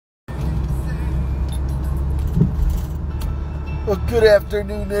Well, good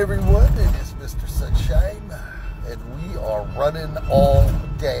afternoon, everyone. It is Mr. Sunshine, and we are running all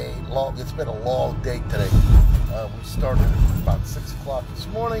day long. It's been a long day today. We started at about 6 o'clock this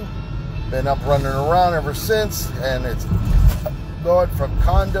morning. Been up running around ever since, and it's going from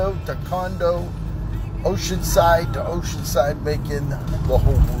condo to condo, oceanside to oceanside, making the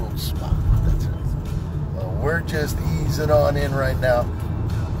whole world smile. That's it. We're just easing on in right now.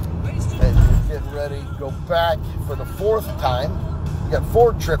 And we're getting ready to go back for the 4th time. We got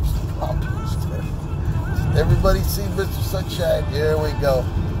 4 trips to Palm Beach today. Everybody see Mr. Sunshine? Here we go.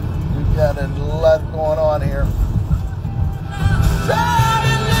 We've got a lot going on here.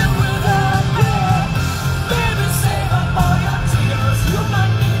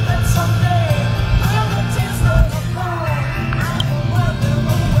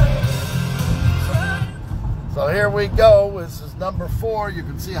 So here we go. This is number 4. You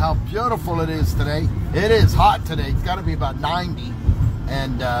can see how beautiful it is today. It is hot today. It's got to be about 90.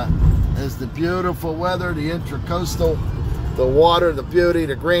 And there's the beautiful weather, the intracoastal, the water, the beauty,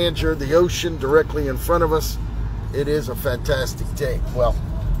 the grandeur, the ocean directly in front of us. It is a fantastic day. Well,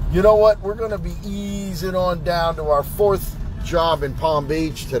 you know what? We're going to be easing on down to our 4th job in Palm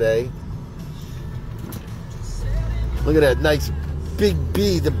Beach today. Look at that nice big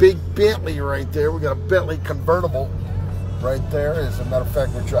B, the big Bentley right there. We got a Bentley convertible right there. As a matter of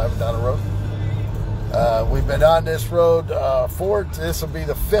fact, we're driving down the road. We've been on this road this will be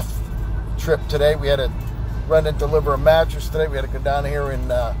the 5th trip today. We had to run and deliver a mattress today. We had to go down here and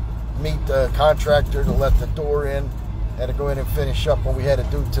meet the contractor to let the door in. Had to go in and finish up what we had to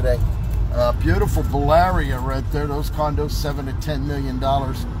do today. Beautiful Bellaria right there. Those condos, $7 to $10 million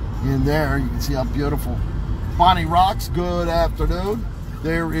in there. You can see how beautiful. Bonnie Rocks, good afternoon.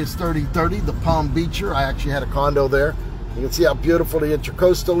 There is 3030, the Palm Beacher. I actually had a condo there. You can see how beautiful the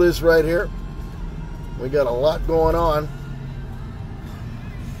Intracoastal is right here. We got a lot going on.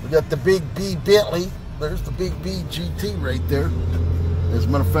 We got the Big B Bentley. There's the Big B GT right there. As a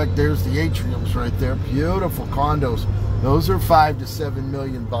matter of fact, there's the atriums right there. Beautiful condos. Those are $5 to $7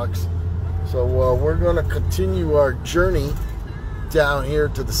 million bucks. So we're going to continue our journey down here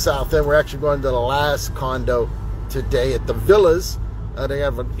to the south end. We're actually going to the last condo today at the villas. They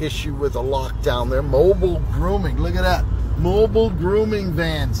have an issue with a lock down there. Mobile grooming. Look at that. Mobile grooming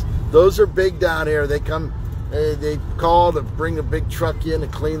vans. Those are big down here. They come, they call to bring a big truck in to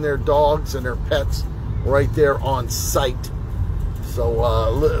clean their dogs and their pets right there on site.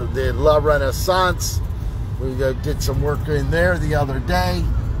 So the La Renaissance, we did some work in there the other day.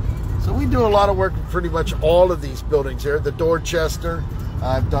 So we do a lot of work in pretty much all of these buildings here. The Dorchester,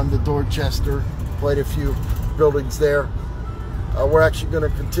 I've done the Dorchester, quite a few buildings there. We're actually going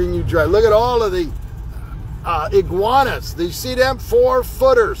to continue driving. Look at all of the iguanas. Do you see them?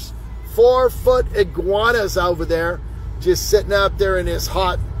 4-footers. 4-foot iguanas over there, just sitting out there in this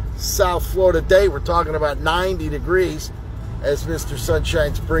hot South Florida day. We're talking about 90 degrees as Mr.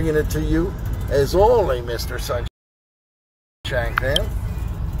 Sunshine's bringing it to you, as only Mr. Sunshine can.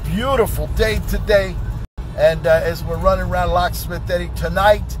 Beautiful day today, and as we're running around Locksmith, Eddy,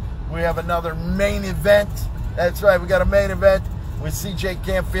 tonight we have another main event. That's right, we got a main event with CJ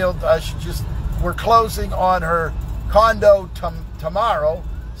Campfield. We're closing on her condo tomorrow,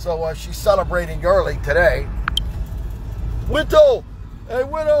 so she's celebrating early today. Widow, hey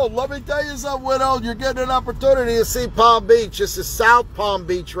Widow, let me tell you something, Widow. You're getting an opportunity to see Palm Beach. This is South Palm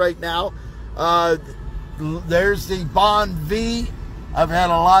Beach right now. There's the Bond V. I've had a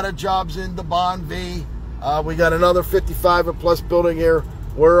lot of jobs in the Bond V. We got another 55 and plus building here.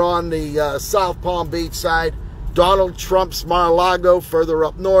 We're on the South Palm Beach side. Donald Trump's Mar-a-Lago further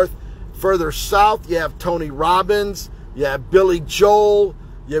up north. Further south, you have Tony Robbins. You have Billy Joel.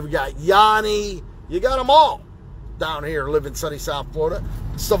 You've got Yanni. You got them all down here living sunny South Florida.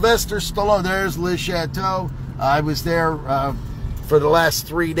 Sylvester Stallone. There's Liz Chateau. I was there for the last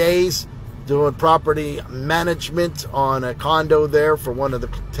 3 days, doing property management on a condo there for one of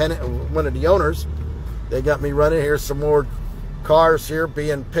the owners. They got me running. Here's some more cars here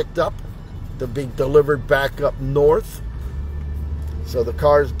being picked up to be delivered back up north. So the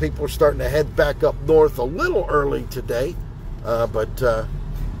people are starting to head back up north a little early today. But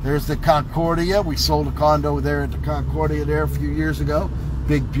there's the Concordia. We sold a condo there at the Concordia there a few years ago.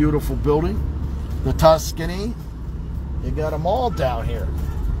 Big, beautiful building. The Tuscany. You got them all down here.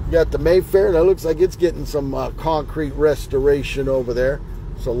 You got the Mayfair. That looks like it's getting some concrete restoration over there.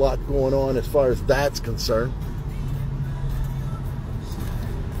 So a lot going on as far as that's concerned.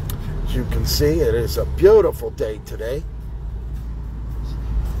 As you can see, it is a beautiful day today.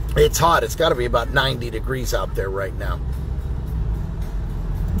 It's hot. It's got to be about 90 degrees out there right now.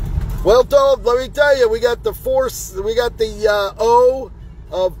 Well, Dove, let me tell you, we got the O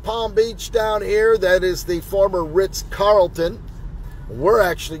of Palm Beach down here. That is the former Ritz-Carlton. We're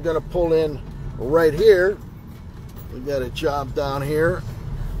actually going to pull in right here. We got a job down here.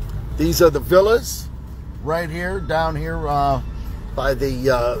 These are the villas right here, down here by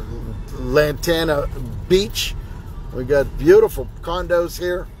the Lantana Beach. We got beautiful condos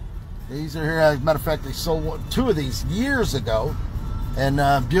here. These are here. As a matter of fact, they sold two of these years ago.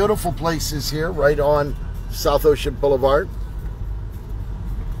 And beautiful places here right on South Ocean Boulevard.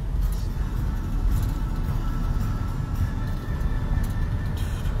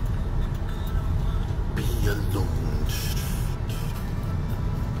 Be alone.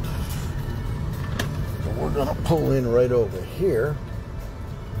 So we're going to pull in right over here.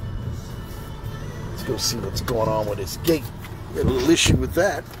 Let's go see what's going on with this gate. Got a little issue with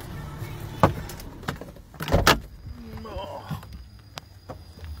that.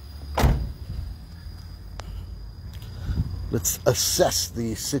 Let's assess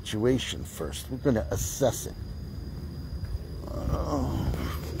the situation first. We're going to assess it.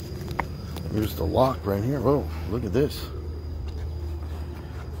 Here's the lock right here. Oh, look at this.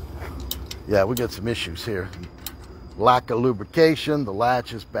 Yeah, we got some issues here. Lack of lubrication. The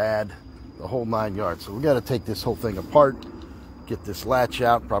latch is bad. The whole 9 yards. So we got to take this whole thing apart. Get this latch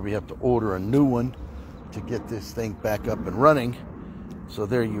out. Probably have to order a new one to get this thing back up and running. So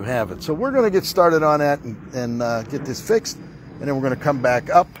there you have it. So we're going to get started on that and get this fixed. And then we're going to come back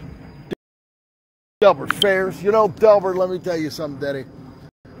up. Delbert Fairs. You know, Delbert, let me tell you something, Daddy.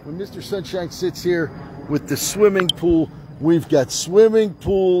 When Mr. Sunshine sits here with the swimming pool, we've got swimming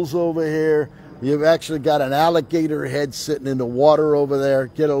pools over here. You've actually got an alligator head sitting in the water over there.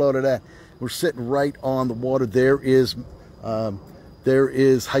 Get a load of that. We're sitting right on the water. There is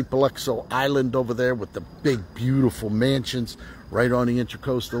Hypoluxo Island over there with the big, beautiful mansions right on the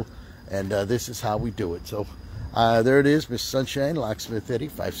Intercoastal, and this is how we do it. So there it is, Miss Sunshine, Locksmith Eddy,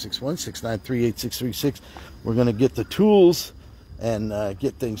 561-693-8636. We're going to get the tools and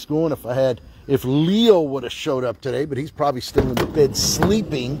get things going. If Leo would have showed up today, but he's probably still in the bed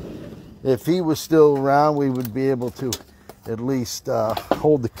sleeping. If he was still around, we would be able to at least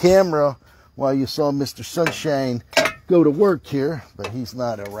hold the camera while you saw Mr. Sunshine go to work here, but he's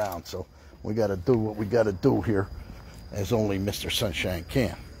not around, so we got to do what we got to do here, as only Mr. Sunshine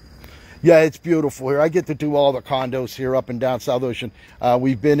can. Yeah, it's beautiful here. I get to do all the condos here up and down South Ocean.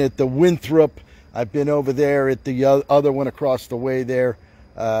 We've been at the Winthrop. I've been over there at the other one across the way there.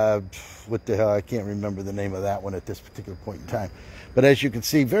 What the hell? I can't remember the name of that one at this particular point in time. But as you can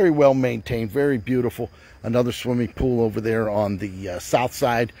see, very well maintained, very beautiful. Another swimming pool over there on the south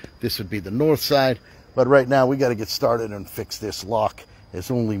side. This would be the north side. But right now, we got to get started and fix this lock as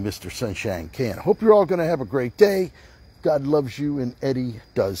only Mr. Sunshine can. I hope you're all going to have a great day. God loves you, and Eddy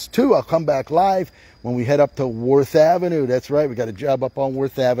does too. I'll come back live when we head up to Worth Avenue. That's right, we got a job up on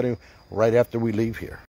Worth Avenue right after we leave here.